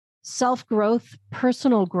Self-growth,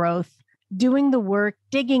 personal growth, doing the work,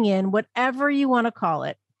 digging in, whatever you want to call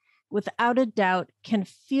it, without a doubt can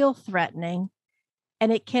feel threatening,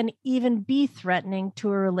 and it can even be threatening to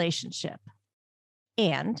a relationship.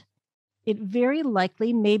 And it very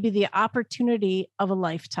likely may be the opportunity of a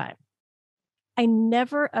lifetime. I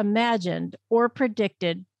never imagined or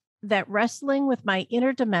predicted that wrestling with my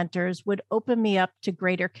inner dementors would open me up to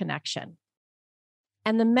greater connection.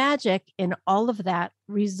 And the magic in all of that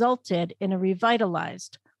resulted in a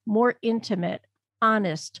revitalized, more intimate,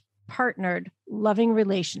 honest, partnered, loving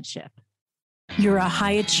relationship. You're a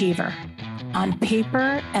high achiever. On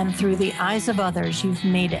paper and through the eyes of others, you've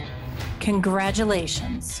made it.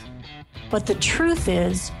 Congratulations. But the truth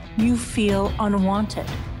is, you feel unwanted,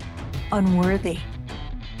 unworthy,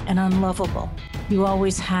 and unlovable. You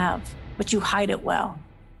always have, but you hide it well.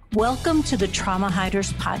 Welcome to the Trauma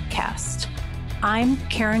Hiders Podcast. I'm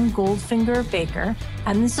Karen Goldfinger Baker,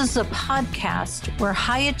 and this is a podcast where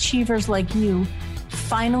high achievers like you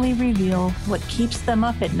finally reveal what keeps them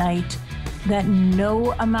up at night that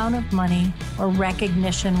no amount of money or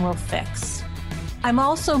recognition will fix. I'm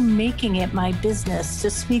also making it my business to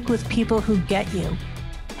speak with people who get you.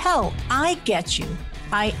 Hell, I get you.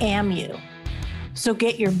 I am you. So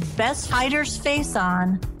get your best hider's face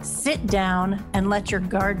on, sit down, and let your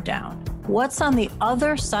guard down. What's on the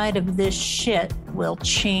other side of this shit will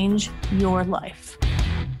change your life.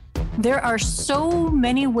 There are so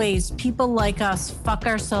many ways people like us fuck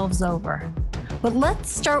ourselves over, but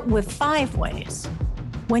let's start with 5 ways.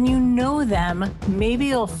 When you know them, maybe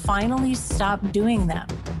you'll finally stop doing them.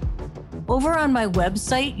 Over on my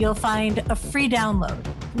website, you'll find a free download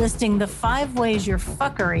listing the 5 ways your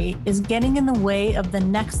fuckery is getting in the way of the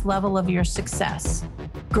next level of your success.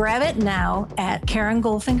 Grab it now at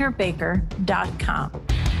KarenGoldfingerBaker.com.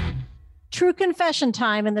 True confession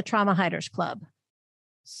time in the Trauma Hiders Club.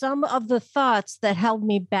 Some of the thoughts that held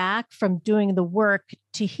me back from doing the work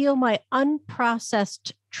to heal my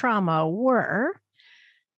unprocessed trauma were: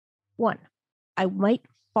 1, I might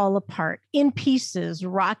fall apart in pieces,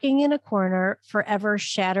 rocking in a corner, forever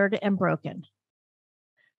shattered and broken.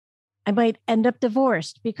 I might end up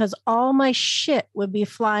divorced because all my shit would be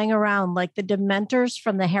flying around like the Dementors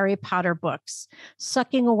from the Harry Potter books,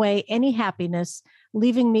 sucking away any happiness,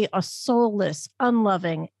 leaving me a soulless,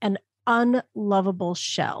 unloving, and unlovable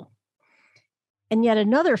shell. And yet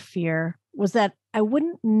another fear was that I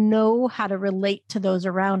wouldn't know how to relate to those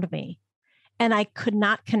around me, and I could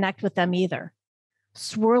not connect with them either.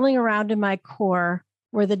 Swirling around in my core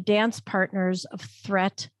were the dance partners of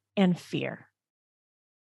threat and fear.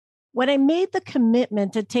 When I made the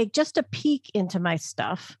commitment to take just a peek into my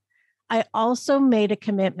stuff, I also made a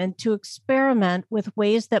commitment to experiment with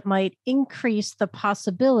ways that might increase the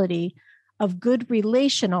possibility of good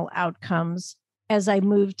relational outcomes as I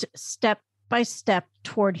moved step by step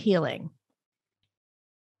toward healing.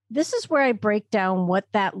 This is where I break down what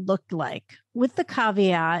that looked like, with the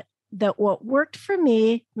caveat that what worked for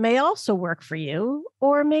me may also work for you,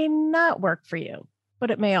 or may not work for you, but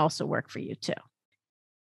it may also work for you too.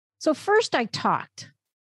 So first I talked.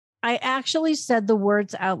 I actually said the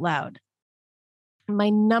words out loud.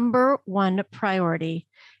 My number 1 priority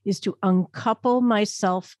is to uncouple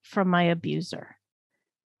myself from my abuser.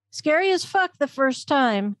 Scary as fuck the first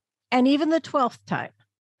time, and even the 12th time.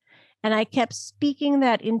 And I kept speaking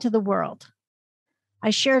that into the world.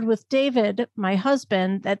 I shared with David, my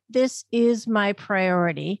husband, that this is my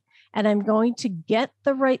priority, and I'm going to get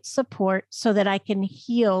the right support so that I can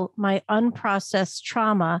heal my unprocessed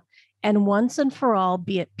trauma and once and for all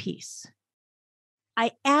be at peace.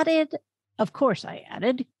 Of course I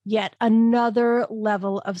added, yet another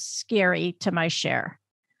level of scary to my share.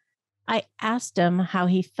 I asked him how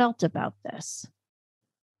he felt about this.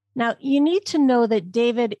 Now, you need to know that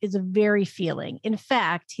David is very feeling. In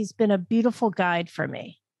fact, he's been a beautiful guide for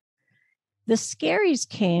me. The scaries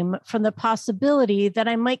came from the possibility that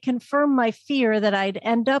I might confirm my fear that I'd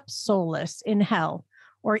end up soulless in hell,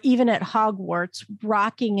 or even at Hogwarts,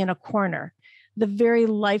 rocking in a corner, the very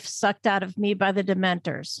life sucked out of me by the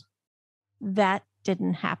Dementors. That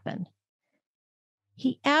didn't happen.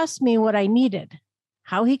 He asked me what I needed,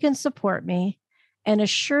 how he can support me, and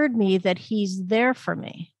assured me that he's there for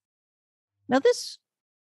me. Now, this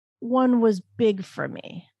one was big for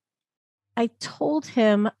me. I told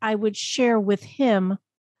him I would share with him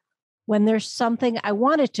when there's something I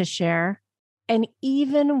wanted to share, and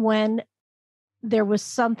even when there was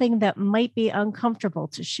something that might be uncomfortable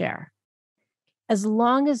to share, as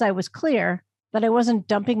long as I was clear that I wasn't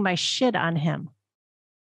dumping my shit on him.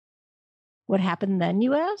 What happened then,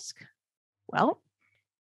 you ask? Well,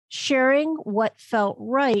 sharing what felt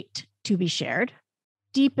right to be shared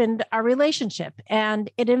deepened our relationship, and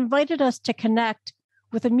it invited us to connect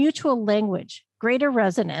with a mutual language, greater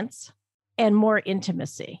resonance, and more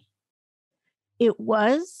intimacy. It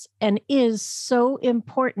was and is so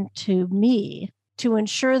important to me to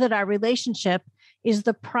ensure that our relationship is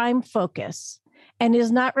the prime focus and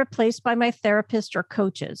is not replaced by my therapist or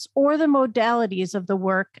coaches or the modalities of the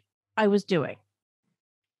work I was doing.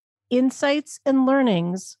 Insights and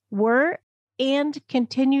learnings were and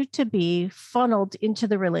continue to be funneled into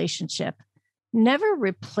the relationship, never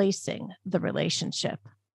replacing the relationship.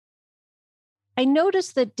 I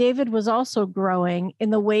noticed that David was also growing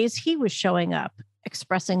in the ways he was showing up,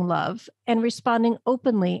 expressing love, and responding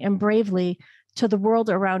openly and bravely to the world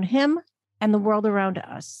around him and the world around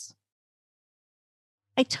us.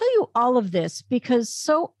 I tell you all of this because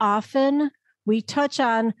so often we touch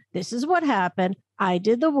on, this is what happened, I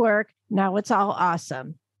did the work, now it's all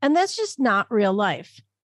awesome. And that's just not real life.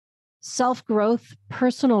 Self-growth,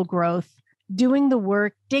 personal growth, doing the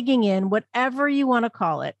work, digging in, whatever you want to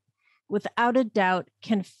call it, without a doubt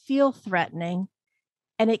can feel threatening,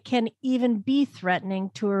 and it can even be threatening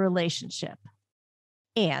to a relationship.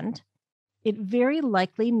 And it very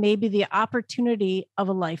likely may be the opportunity of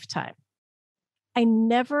a lifetime. I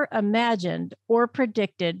never imagined or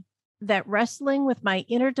predicted that wrestling with my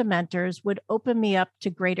inner dementors would open me up to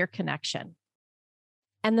greater connection.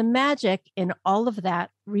 And the magic in all of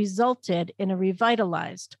that resulted in a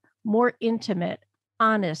revitalized, more intimate,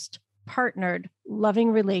 honest, partnered,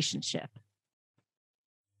 loving relationship.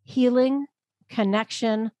 Healing,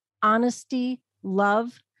 connection, honesty,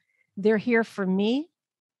 love, they're here for me,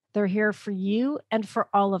 they're here for you, and for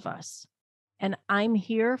all of us. And I'm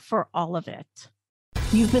here for all of it.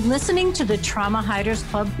 You've been listening to the Trauma Hiders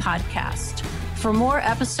Club podcast. For more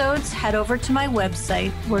episodes, head over to my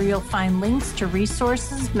website where you'll find links to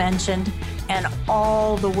resources mentioned and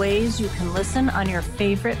all the ways you can listen on your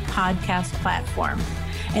favorite podcast platform.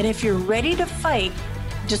 And if you're ready to fight,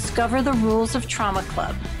 discover the rules of Trauma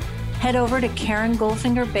Club. Head over to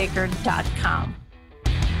KarenGoldfingerBaker.com.